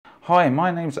Hi,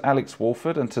 my name's Alex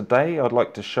Walford, and today I'd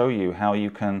like to show you how you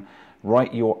can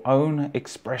write your own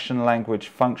expression language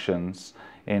functions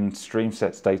in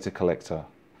StreamSets Data Collector.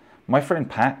 My friend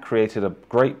Pat created a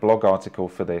great blog article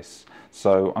for this,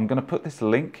 so I'm going to put this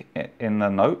link in the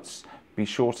notes. Be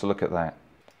sure to look at that.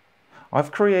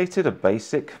 I've created a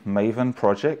basic Maven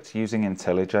project using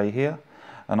IntelliJ here,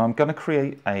 and I'm going to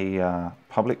create a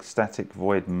public static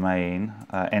void main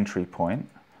entry point,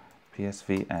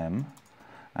 PSVM,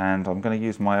 and I'm going to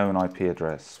use my own IP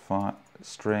address.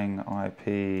 String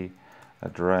IP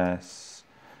address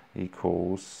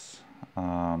equals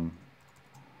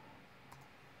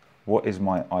what is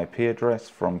my IP address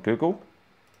from Google.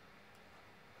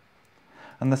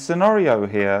 And the scenario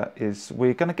here is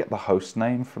we're going to get the host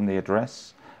name from the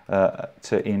address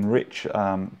to enrich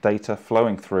data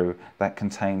flowing through that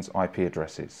contains IP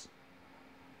addresses.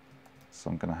 So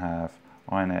I'm going to have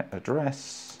inet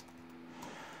address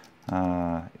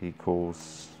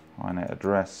equals inet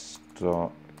address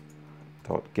dot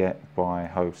get by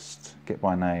host, get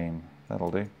by name,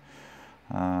 that'll do,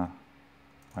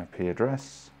 IP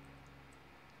address.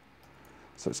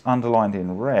 So it's underlined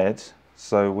in red,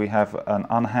 so we have an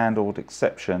unhandled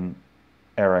exception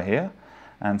error here,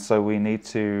 and so we need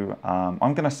to,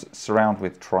 I'm going to surround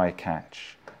with try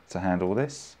catch to handle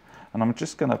this, and I'm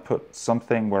just going to put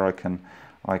something where I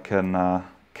can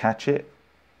catch it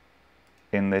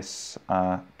in this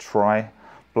try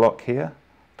block here,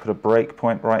 put a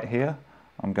breakpoint right here.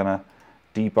 I'm going to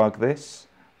debug this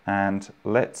and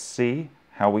let's see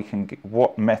how we can get,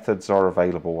 what methods are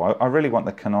available. I really want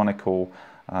the canonical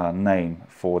name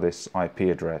for this IP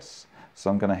address. So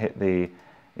I'm going to hit the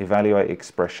evaluate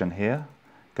expression here,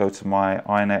 go to my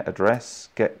inet address,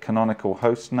 get canonical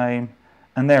host name,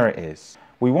 and there it is.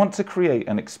 We want to create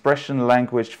an expression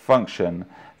language function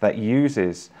that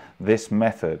uses this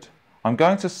method. I'm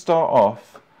going to start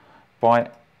off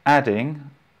by adding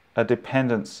a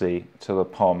dependency to the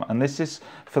POM, and this is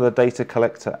for the Data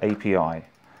Collector API.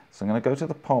 So I'm going to go to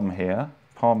the POM here.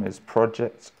 POM is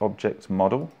Project Object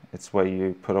Model. It's where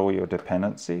you put all your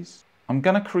dependencies. I'm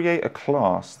going to create a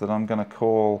class that I'm going to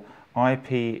call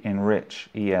IP enrich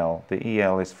EL. The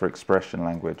EL is for expression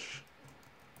language.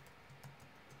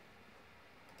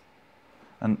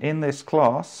 And in this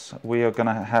class, we are going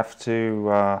to have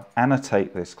to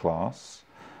annotate this class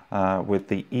with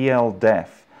the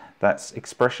ELDEF, that's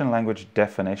expression language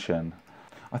definition.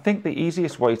 I think the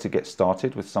easiest way to get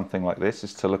started with something like this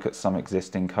is to look at some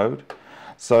existing code.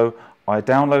 So I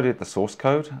downloaded the source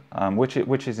code,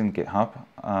 which is in GitHub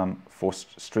for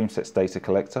StreamSets Data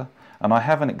Collector, and I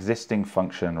have an existing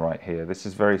function right here. This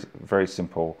is very, very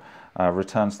simple.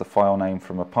 Returns the file name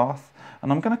from a path,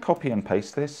 and I'm going to copy and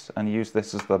paste this and use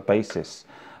this as the basis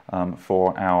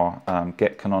for our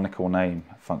get canonical name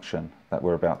function that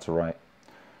we're about to write.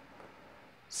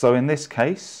 So in this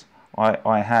case,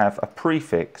 I have a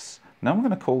prefix. Now I'm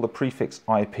going to call the prefix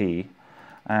IP,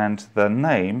 and the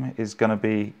name is going to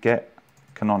be get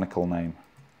canonical name.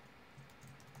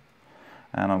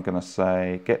 And I'm going to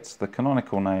say gets the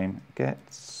canonical name,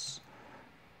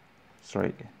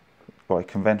 by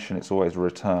convention it's always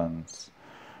returns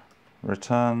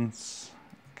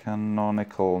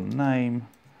canonical name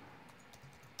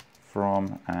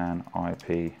from an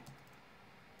IP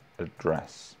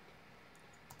address.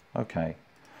 Okay,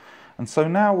 and so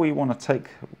now we want to take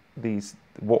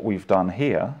what we've done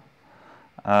here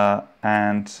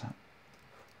and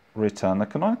return the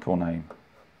canonical name.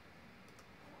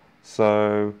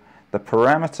 So the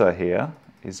parameter here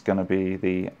is going to be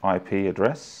the IP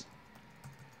address.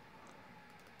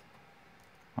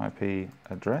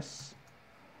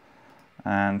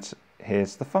 And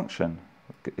here's the function.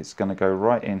 It's going to go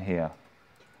right in here.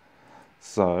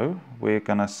 So we're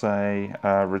going to say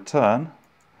return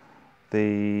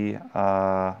the,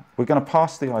 we're going to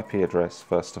pass the IP address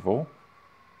first of all.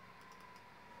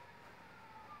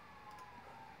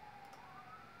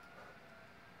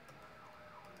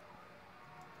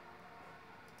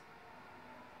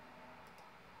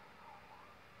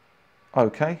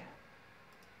 Okay.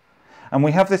 And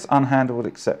we have this unhandled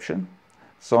exception,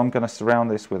 so I'm going to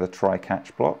surround this with a try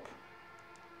catch block,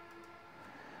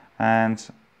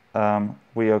 and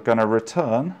we are going to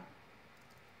return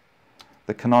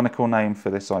the canonical name for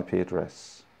this IP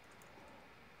address,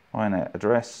 inet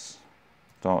address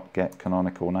dot get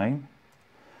canonical name,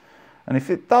 and if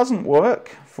it doesn't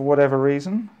work for whatever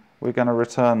reason, we're going to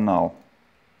return null.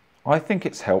 I think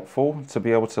it's helpful to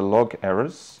be able to log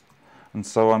errors, and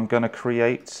so I'm going to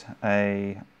create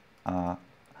a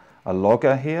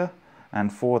logger here,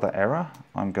 and for the error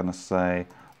I'm going to say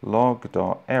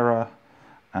log.error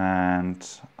and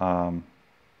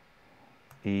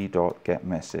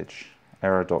e.getMessage,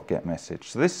 error.getMessage.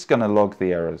 So this is going to log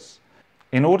the errors.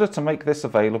 In order to make this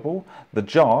available, the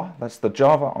jar, that's the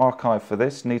Java archive for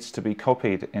this, needs to be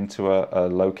copied into a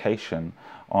location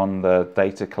on the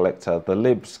data collector, the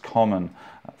libs common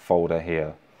folder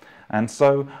here. And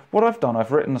so what I've done,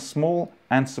 I've written a small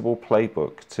Ansible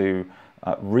playbook to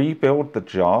rebuild the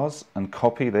jars and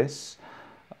copy this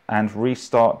and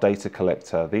restart data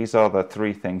collector. These are the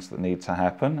three things that need to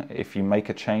happen. If you make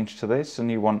a change to this and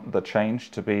you want the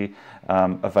change to be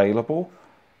available,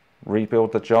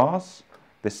 rebuild the jars.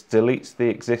 This deletes the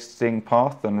existing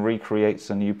path and recreates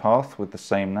a new path with the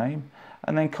same name,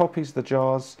 and then copies the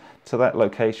jars to that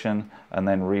location and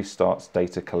then restarts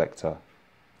data collector.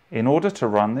 In order to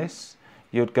run this,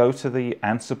 you'd go to the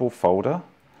Ansible folder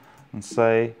and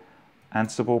say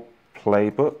Ansible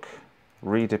playbook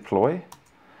redeploy,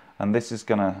 and this is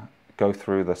going to go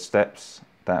through the steps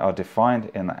that are defined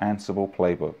in the Ansible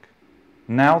playbook.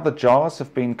 Now the jars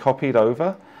have been copied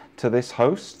over to this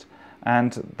host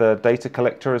and the data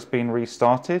collector has been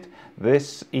restarted.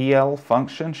 This EL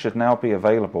function should now be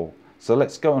available. So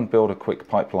let's go and build a quick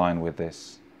pipeline with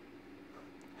this.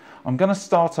 I'm going to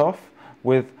start off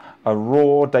with a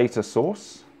raw data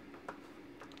source,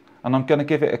 and I'm going to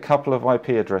give it a couple of IP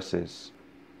addresses.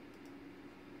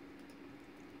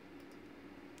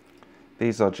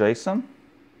 These are JSON,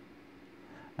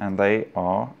 and they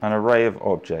are an array of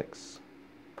objects.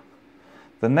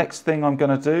 The next thing I'm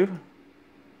going to do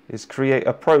is create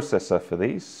a processor for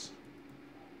these,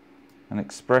 an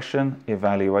expression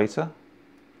evaluator,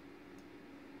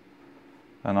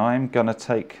 and I'm going to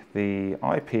take the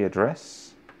IP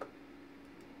address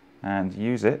and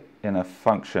use it in a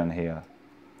function here.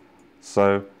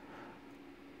 So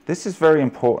this is very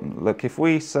important. Look, if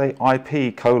we say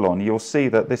IP colon, you'll see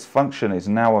that this function is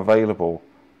now available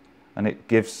and it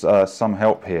gives some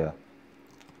help here.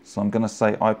 So I'm going to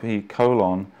say IP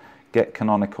colon get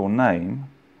canonical name,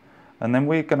 and then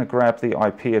we're going to grab the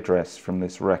IP address from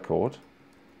this record.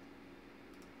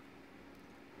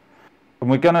 And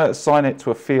we're going to assign it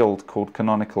to a field called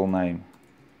canonical name.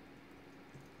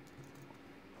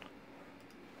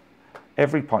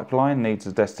 Every pipeline needs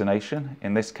a destination.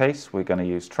 In this case, we're going to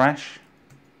use trash.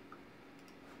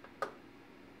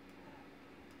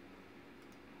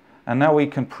 And now we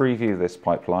can preview this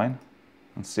pipeline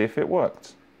and see if it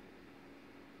worked.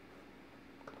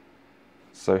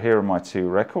 So here are my two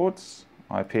records,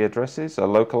 IP addresses, a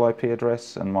local IP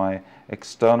address and my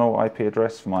external IP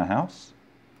address for my house.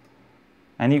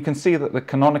 And you can see that the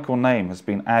canonical name has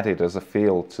been added as a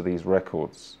field to these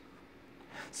records.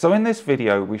 So in this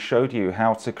video, we showed you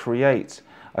how to create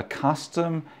a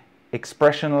custom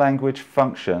expression language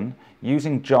function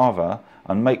using Java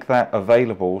and make that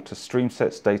available to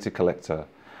StreamSets Data Collector.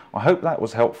 I hope that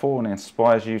was helpful and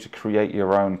inspires you to create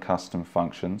your own custom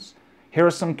functions. Here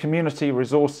are some community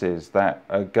resources that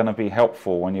are going to be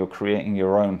helpful when you're creating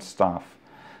your own stuff.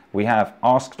 We have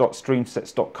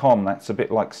ask.streamsets.com, that's a bit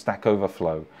like Stack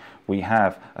Overflow. We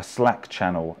have a Slack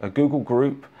channel, a Google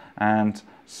group, and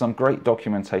some great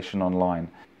documentation online.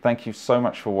 Thank you so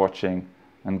much for watching,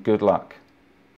 and good luck.